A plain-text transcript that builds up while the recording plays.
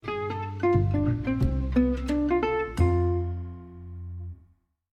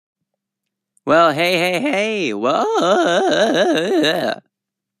Well, hey. Whoa.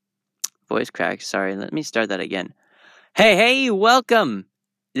 Voice crack. Sorry, let me start that again. Hey, welcome.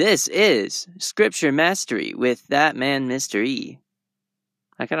 This is Scripture Mastery with that man, Mr. E.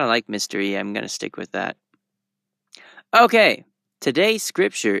 I kind of like Mr. E. I'm going to stick with that. Okay, today's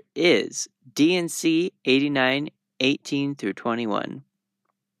scripture is D&C 89:18 through 21.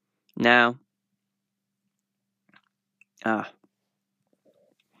 Now,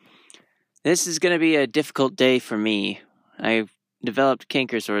 this is going to be a difficult day for me. I've developed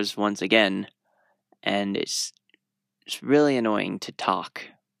canker sores once again, and it's really annoying to talk.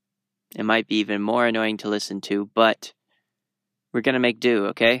 It might be even more annoying to listen to, but we're going to make do,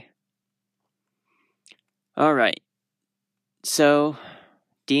 okay? Alright, so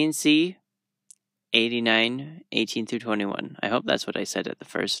D&C 89:18 through 21. I hope that's what I said at the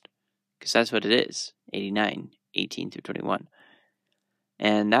first, because that's what it is, 89:18 through 21.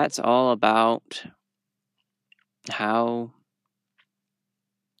 And that's all about how...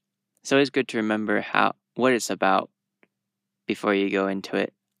 It's always good to remember what it's about before you go into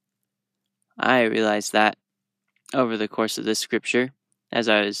it. I realized that over the course of this scripture, as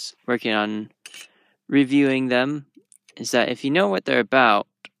I was working on reviewing them, is that if you know what they're about,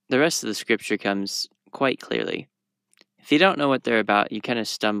 the rest of the scripture comes quite clearly. If you don't know what they're about, you kind of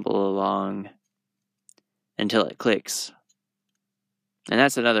stumble along until it clicks. And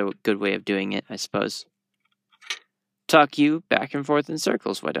that's another good way of doing it, I suppose. Talk you back and forth in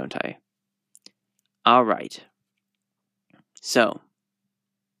circles, why don't I? Alright. So,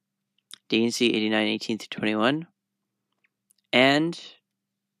 D&C 89:18 through 21. And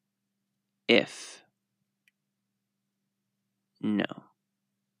if. No.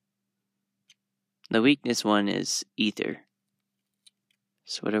 The weakness one is ether.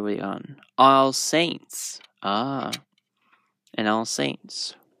 So what are we on? All Saints. And All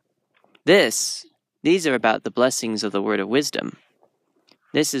Saints. These are about the blessings of the word of wisdom.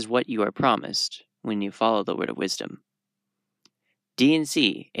 This is what you are promised when you follow the word of wisdom.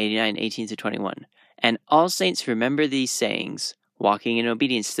 D&C 89:18 through 21. And all saints who remember these sayings, walking in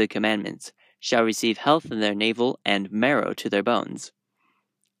obedience to the commandments, shall receive health in their navel and marrow to their bones,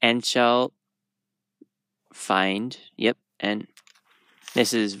 and shall find, and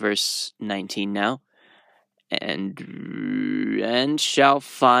this is verse 19 now, and shall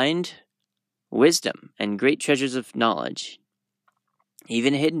find wisdom and great treasures of knowledge,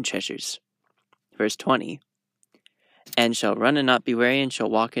 even hidden treasures. Verse 20. And shall run and not be weary, and shall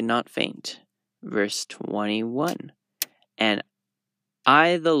walk and not faint. Verse 21. And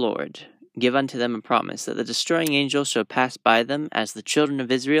I, the Lord, give unto them a promise, that the destroying angel shall pass by them as the children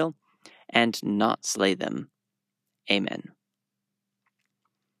of Israel, and not slay them. Amen.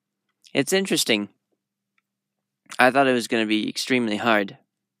 It's interesting. I thought it was going to be extremely hard,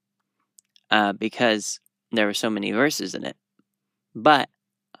 because there were so many verses in it. But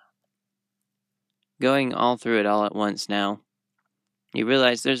going all through it all at once now, you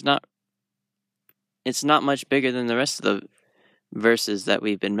realize it's not much bigger than the rest of the verses that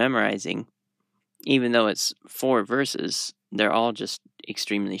we've been memorizing. Even though it's 4 verses, they're all just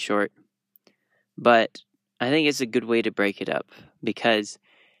extremely short. But I think it's a good way to break it up, because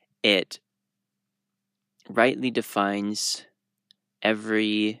it rightly defines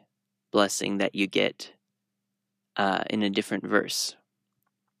every blessing that you get in a different verse.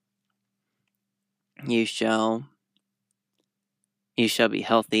 You shall be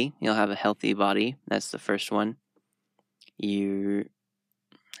healthy. You'll have a healthy body. That's the first one. You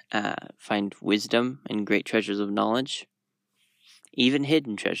find wisdom and great treasures of knowledge. Even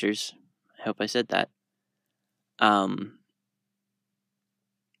hidden treasures. I hope I said that.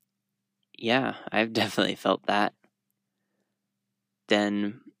 Yeah, I've definitely felt that.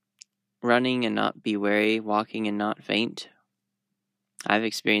 Then running and not be weary, walking and not faint. I've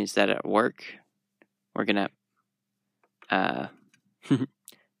experienced that at work. Working at good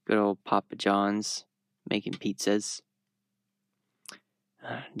old Papa John's, making pizzas.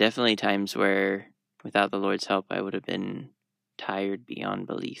 Definitely times where, without the Lord's help, I would have been tired beyond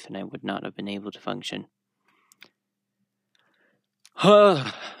belief, and I would not have been able to function.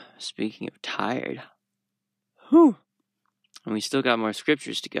 Speaking of tired, and we still got more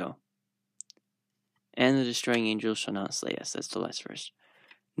scriptures to go. And the destroying angel shall not slay us. That's the last verse.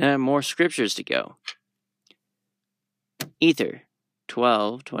 Now more scriptures to go. Ether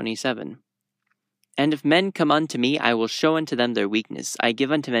 12:27. And if men come unto me, I will show unto them their weakness. I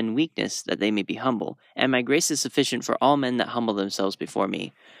give unto men weakness, that they may be humble. And my grace is sufficient for all men that humble themselves before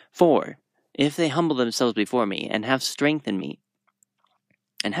me. For if they humble themselves before me, and have strength in me,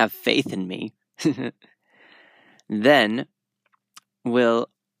 and have faith in me, then will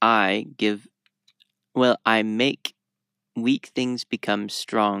I give will I make weak things become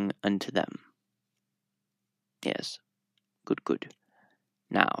strong unto them. Yes. Good.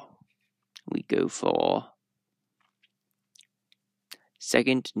 Now, we go for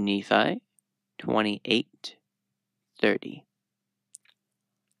 2 Nephi 28:30.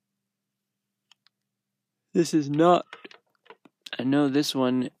 This is not... I know this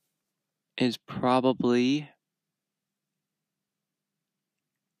one is probably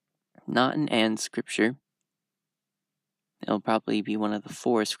not an and scripture. It'll probably be one of the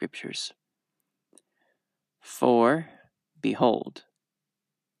 4 scriptures. For behold.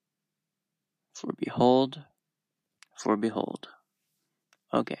 For behold. For behold.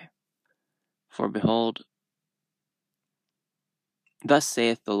 Okay. For behold. Thus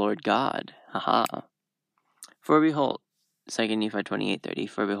saith the Lord God. Haha. For behold. 2 Nephi 28:30.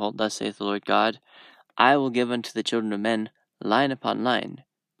 For behold, thus saith the Lord God, I will give unto the children of men line upon line,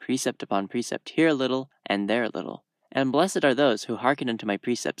 precept upon precept, here a little, and there a little. And blessed are those who hearken unto my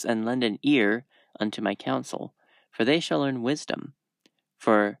precepts, and lend an ear unto my counsel, for they shall learn wisdom.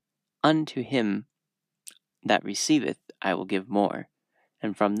 For unto him that receiveth I will give more,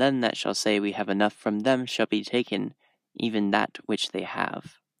 and from them that shall say we have enough, from them shall be taken even that which they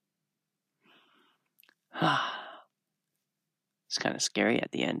have. It's kind of scary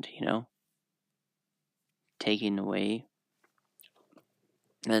at the end, taking away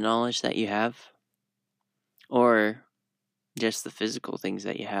the knowledge that you have, or just the physical things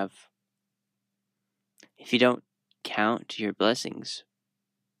that you have. If you don't count your blessings,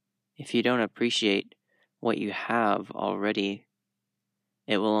 if you don't appreciate what you have already,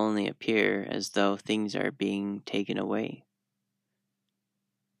 it will only appear as though things are being taken away.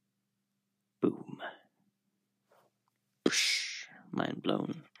 Boom. Psh, mind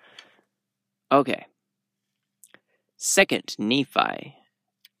blown. Okay. 2 Nephi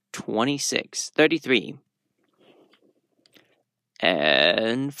 26:33.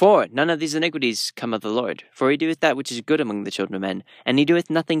 And 4. None of these iniquities come of the Lord, for he doeth that which is good among the children of men, and he doeth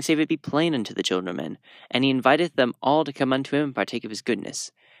nothing save it be plain unto the children of men. And he inviteth them all to come unto him and partake of his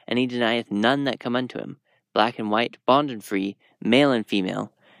goodness. And he denieth none that come unto him, black and white, bond and free, male and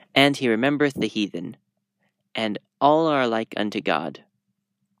female. And he remembereth the heathen. And all are alike unto God,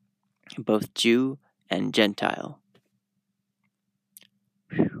 both Jew and Gentile.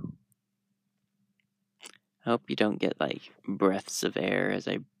 Whew. I hope you don't get breaths of air as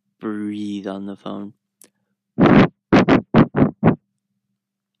I breathe on the phone.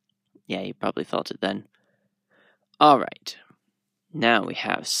 Yeah, you probably felt it then. Alright. Now we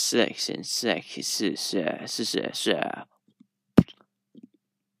have sex and sex.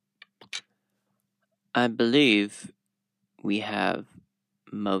 I believe we have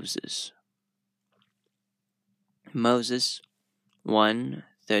Moses. Moses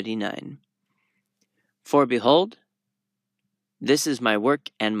 1:39. For behold, this is my work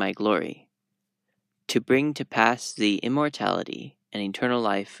and my glory, to bring to pass the immortality and eternal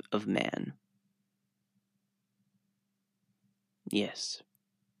life of man. Yes.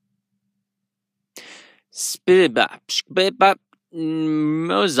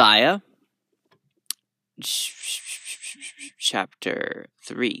 Mosiah chapter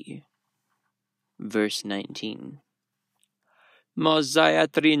 3 verse 19. Mosiah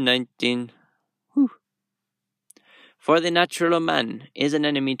 3:19. For the natural man is an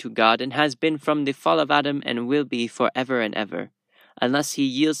enemy to God, and has been from the fall of Adam, and will be for ever and ever, unless he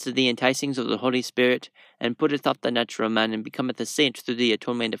yields to the enticings of the Holy Spirit, and putteth off the natural man, and becometh a saint through the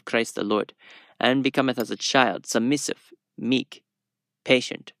atonement of Christ the Lord, and becometh as a child, submissive, meek,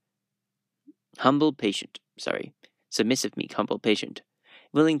 patient, submissive, meek, humble, patient,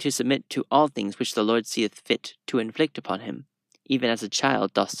 willing to submit to all things which the Lord seeth fit to inflict upon him, even as a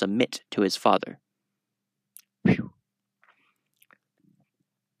child doth submit to his father. Whew.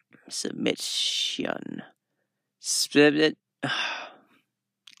 Submission.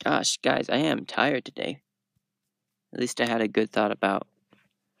 Gosh, guys, I am tired today. At least I had a good thought about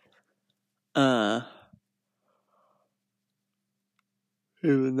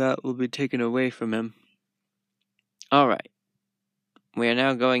even that will be taken away from him. Alright. We are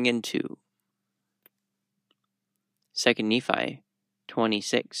now going into 2 Nephi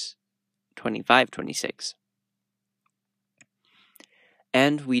 25:26.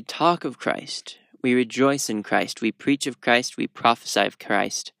 And we talk of Christ, we rejoice in Christ, we preach of Christ, we prophesy of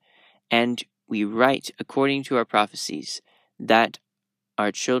Christ, and we write according to our prophecies, that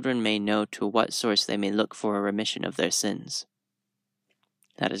our children may know to what source they may look for a remission of their sins.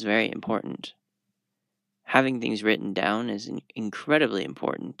 That is very important. Having things written down is incredibly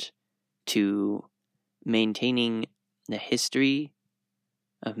important to maintaining the history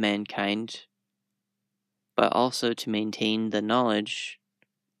of mankind but also to maintain the knowledge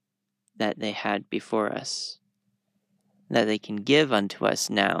that they had before us, that they can give unto us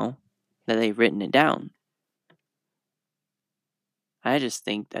now that they've written it down. I just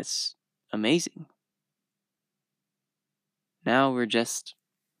think that's amazing. Now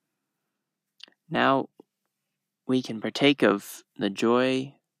we can partake of the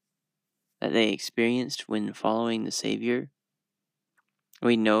joy that they experienced when following the Savior.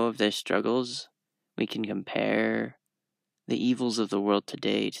 We know of their struggles. We can compare the evils of the world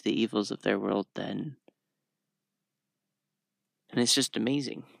today to the evils of their world then. And it's just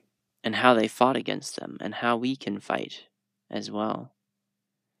amazing. And how they fought against them, and how we can fight as well.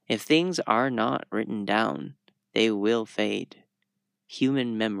 If things are not written down, they will fade.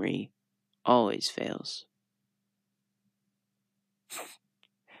 Human memory always fails.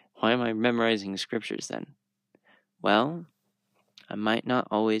 Why am I memorizing scriptures then? Well, I might not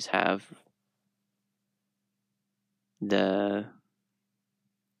always have the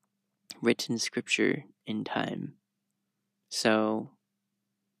written scripture in time. So,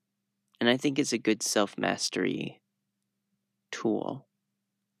 and I think it's a good self-mastery tool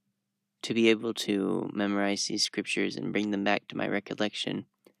to be able to memorize these scriptures and bring them back to my recollection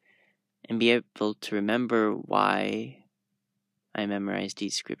and be able to remember why I memorized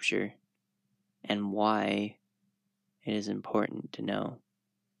each scripture and why it is important to know.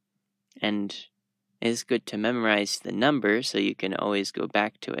 And it's good to memorize the number so you can always go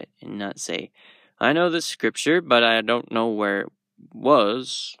back to it and not say, I know this scripture, but I don't know where it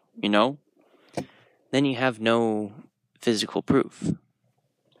was, Then you have no physical proof.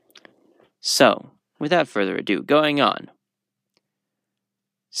 So, without further ado, going on.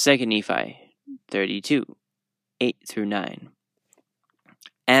 2 Nephi 32, 8 through 9.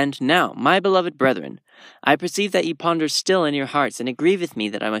 And now, my beloved brethren, I perceive that ye ponder still in your hearts, and it grieveth me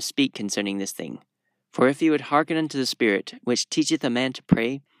that I must speak concerning this thing. For if ye would hearken unto the Spirit, which teacheth a man to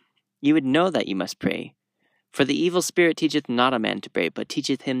pray, ye would know that ye must pray. For the evil spirit teacheth not a man to pray, but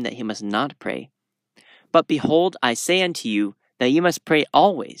teacheth him that he must not pray. But behold, I say unto you, that ye must pray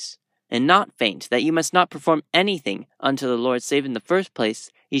always, and not faint, that ye must not perform anything unto the Lord, save in the first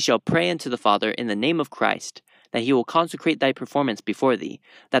place ye shall pray unto the Father in the name of Christ, that he will consecrate thy performance before thee,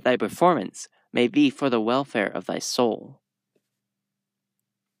 that thy performance may be for the welfare of thy soul.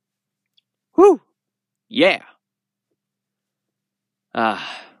 Whew! Yeah!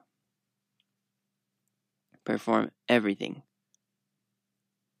 Perform everything.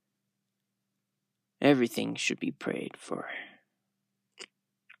 Everything should be prayed for.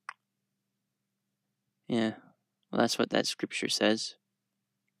 Yeah, well, that's what that scripture says.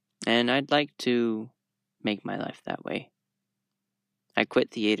 And I'd like to make my life that way. I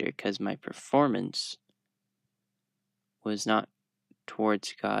quit theater because my performance was not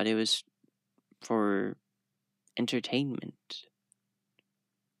towards God. It was for entertainment,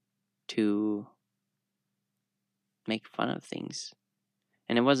 to make fun of things.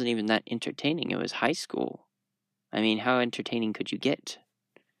 And it wasn't even that entertaining. It was high school. I mean, how entertaining could you get?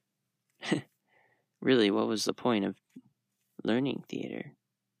 Really, what was the point of learning theater?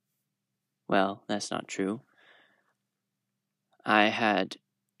 Well, that's not true. I had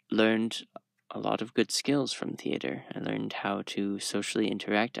learned a lot of good skills from theater. I learned how to socially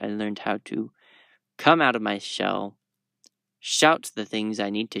interact. I learned how to come out of my shell, shout the things I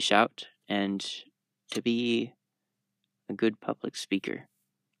need to shout, and to be a good public speaker.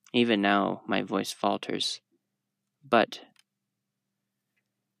 Even now, my voice falters. But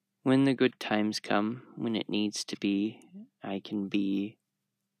when the good times come, when it needs to be, I can be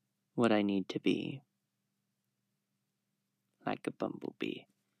what I need to be. Like a bumblebee.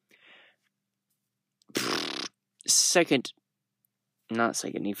 Second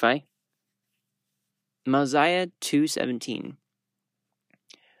Nephi. Mosiah 2:17.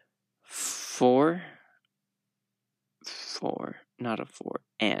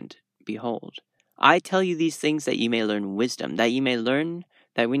 And behold, I tell you these things that ye may learn wisdom, that ye may learn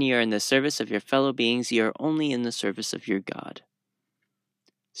that when ye are in the service of your fellow beings, ye are only in the service of your God.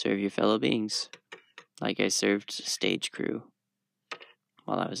 Serve your fellow beings, like I served stage crew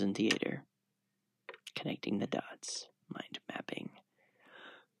while I was in theater. Connecting the dots, mind mapping.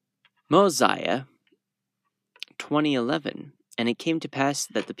 Mosiah 20:11. And it came to pass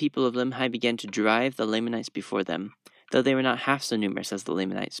that the people of Limhi began to drive the Lamanites before them, though they were not half so numerous as the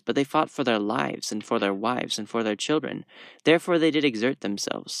Lamanites, but they fought for their lives, and for their wives, and for their children. Therefore they did exert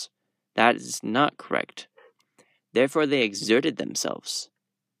themselves. That is not correct. Therefore they exerted themselves.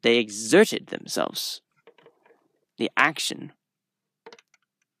 They exerted themselves. The action.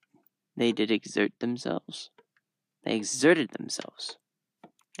 They did exert themselves. They exerted themselves.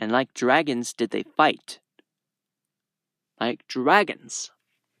 And like dragons did they fight. like dragons.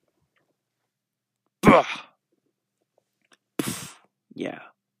 Yeah.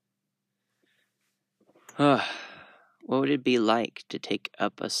 What would it be like to take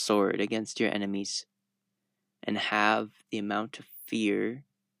up a sword against your enemies and have the amount of fear,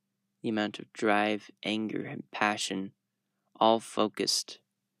 the amount of drive, anger, and passion all focused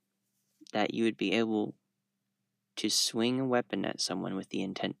that you would be able to swing a weapon at someone with the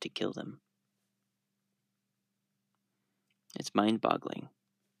intent to kill them? It's mind-boggling.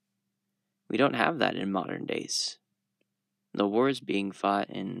 We don't have that in modern days. The wars being fought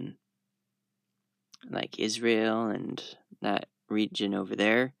in like Israel and that region over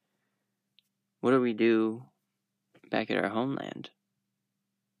there, what do we do back at our homeland?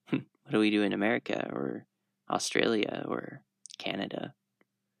 What do we do in America or Australia or Canada,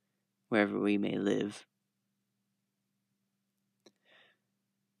 wherever we may live?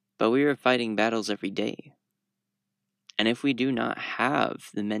 But we are fighting battles every day. And if we do not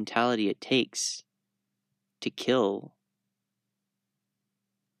have the mentality it takes to kill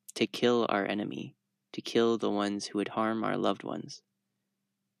our enemy, to kill the ones who would harm our loved ones,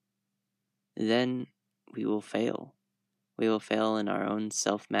 then we will fail. We will fail in our own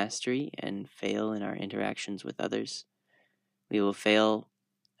self-mastery and fail in our interactions with others. We will fail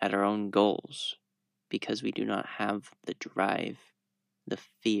at our own goals because we do not have the drive, the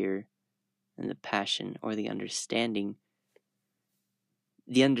fear, and the passion, or the understanding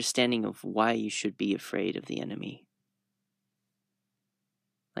of why you should be afraid of the enemy.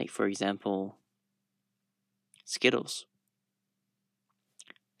 Like, for example, Skittles.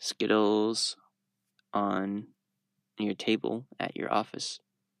 Skittles on your table at your office.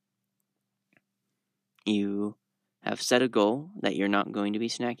 You have set a goal that you're not going to be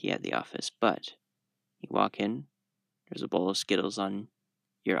snacky at the office, but you walk in, there's a bowl of Skittles on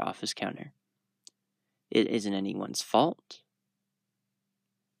your office counter. It isn't anyone's fault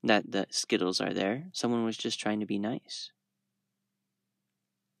that the Skittles are there. Someone was just trying to be nice.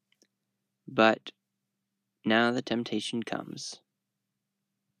 But now the temptation comes.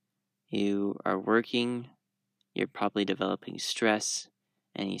 You are working, you're probably developing stress,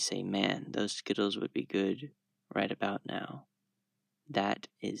 and you say, man, those Skittles would be good right about now. That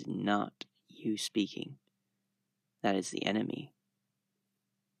is not you speaking. That is the enemy.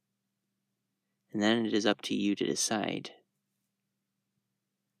 And then it is up to you to decide,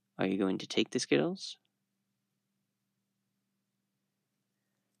 are you going to take the Skittles?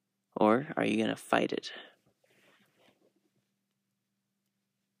 Or are you going to fight it?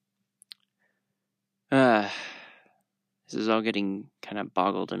 This is all getting kind of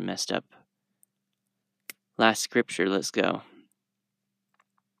boggled and messed up. Last scripture, let's go.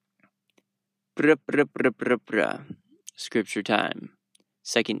 Scripture time.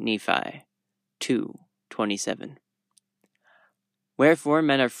 2 Nephi 2:27. Wherefore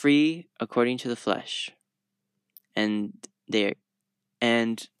men are free according to the flesh,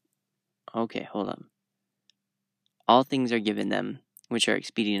 okay, hold on. All things are given them, which are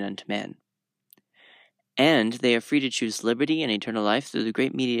expedient unto man. And they are free to choose liberty and eternal life through the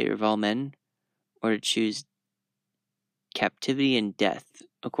great mediator of all men, or to choose captivity and death,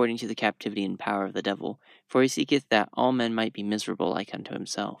 according to the captivity and power of the devil. For he seeketh that all men might be miserable like unto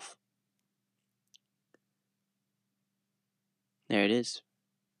himself. There it is.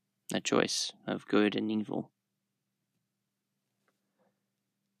 A choice of good and evil.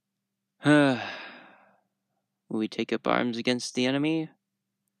 Will we take up arms against the enemy?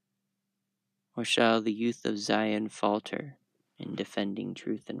 Or shall the youth of Zion falter in defending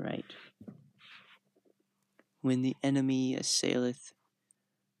truth and right? When the enemy assaileth,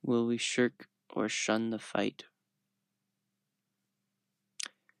 will we shirk or shun the fight?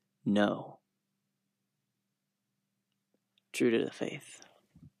 No. True to the faith.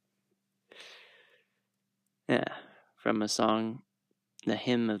 Yeah, from a song, the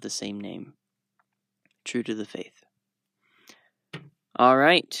hymn of the same name. True to the faith. All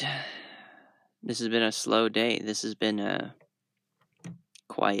right. This has been a slow day. This has been a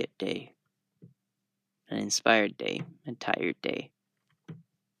quiet day. An inspired day. A tired day.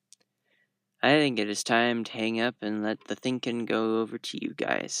 I think it is time to hang up and let the thinking go over to you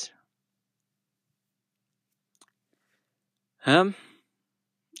guys. Elko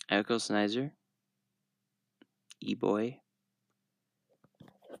Snizer. E-boy.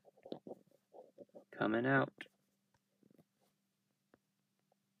 Coming out.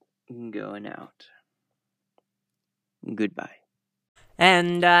 Going out. Goodbye.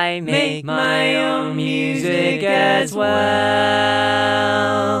 And I make my own music as well.